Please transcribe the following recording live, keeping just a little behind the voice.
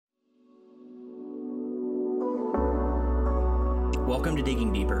Welcome to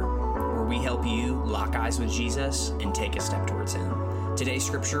Digging Deeper, where we help you lock eyes with Jesus and take a step towards Him. Today's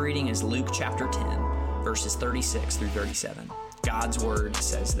scripture reading is Luke chapter 10, verses 36 through 37. God's word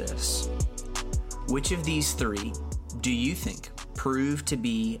says this: "Which of these three do you think proved to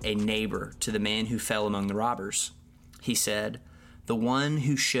be a neighbor to the man who fell among the robbers? He said, 'The one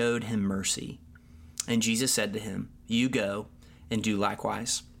who showed him mercy.' And Jesus said to him, 'You go and do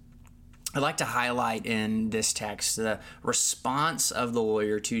likewise.'" I'd like to highlight in this text the response of the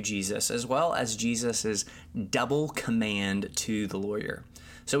lawyer to Jesus, as well as Jesus' double command to the lawyer.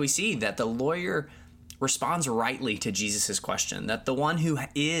 So we see that the lawyer responds rightly to Jesus' question, that the one who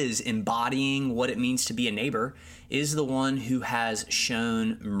is embodying what it means to be a neighbor is the one who has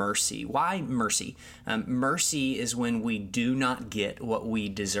shown mercy. Why mercy? Mercy is when we do not get what we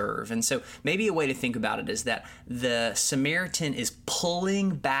deserve. And so maybe a way to think about it is that the Samaritan is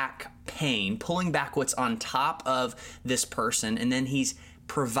pulling back pain, pulling back what's on top of this person, and then he's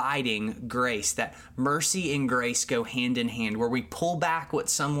providing grace. That mercy and grace go hand in hand, where we pull back what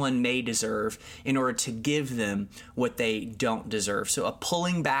someone may deserve in order to give them what they don't deserve. So a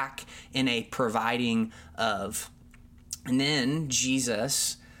pulling back and a providing of. And then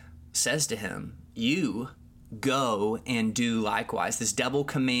Jesus says to him, "You go and do likewise." This double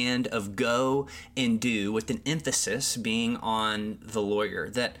command of go and do, with an emphasis being on the lawyer,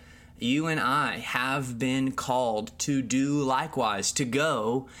 that you and I have been called to do likewise, to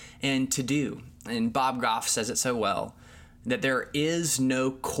go and to do. And Bob Goff says it so well, that there is no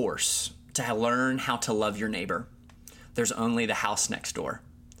course to learn how to love your neighbor. There's only the house next door.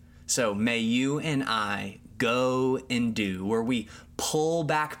 So may you and I go and do, where we pull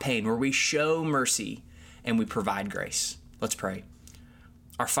back pain, where we show mercy, and we provide grace. Let's pray.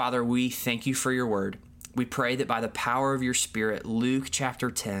 Our Father, we thank you for your word. We pray that by the power of your Spirit, Luke chapter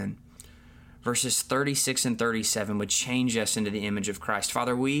 10, verses 36 and 37 would change us into the image of Christ.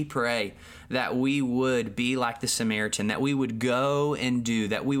 Father, we pray that we would be like the Samaritan, that we would go and do,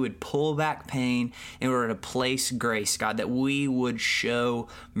 that we would pull back pain in order to place grace, God, that we would show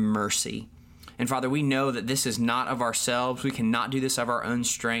mercy. And Father, we know that this is not of ourselves. We cannot do this of our own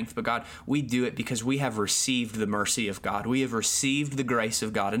strength. But God, we do it because we have received the mercy of God. We have received the grace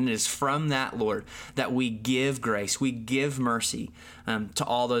of God. And it is from that, Lord, that we give grace. We give mercy to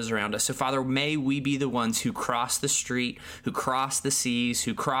all those around us. So Father, may we be the ones who cross the street, who cross the seas,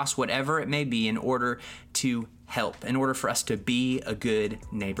 who cross whatever it may be in order to help, in order for us to be a good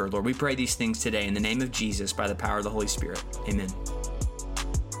neighbor. Lord, we pray these things today in the name of Jesus by the power of the Holy Spirit. Amen.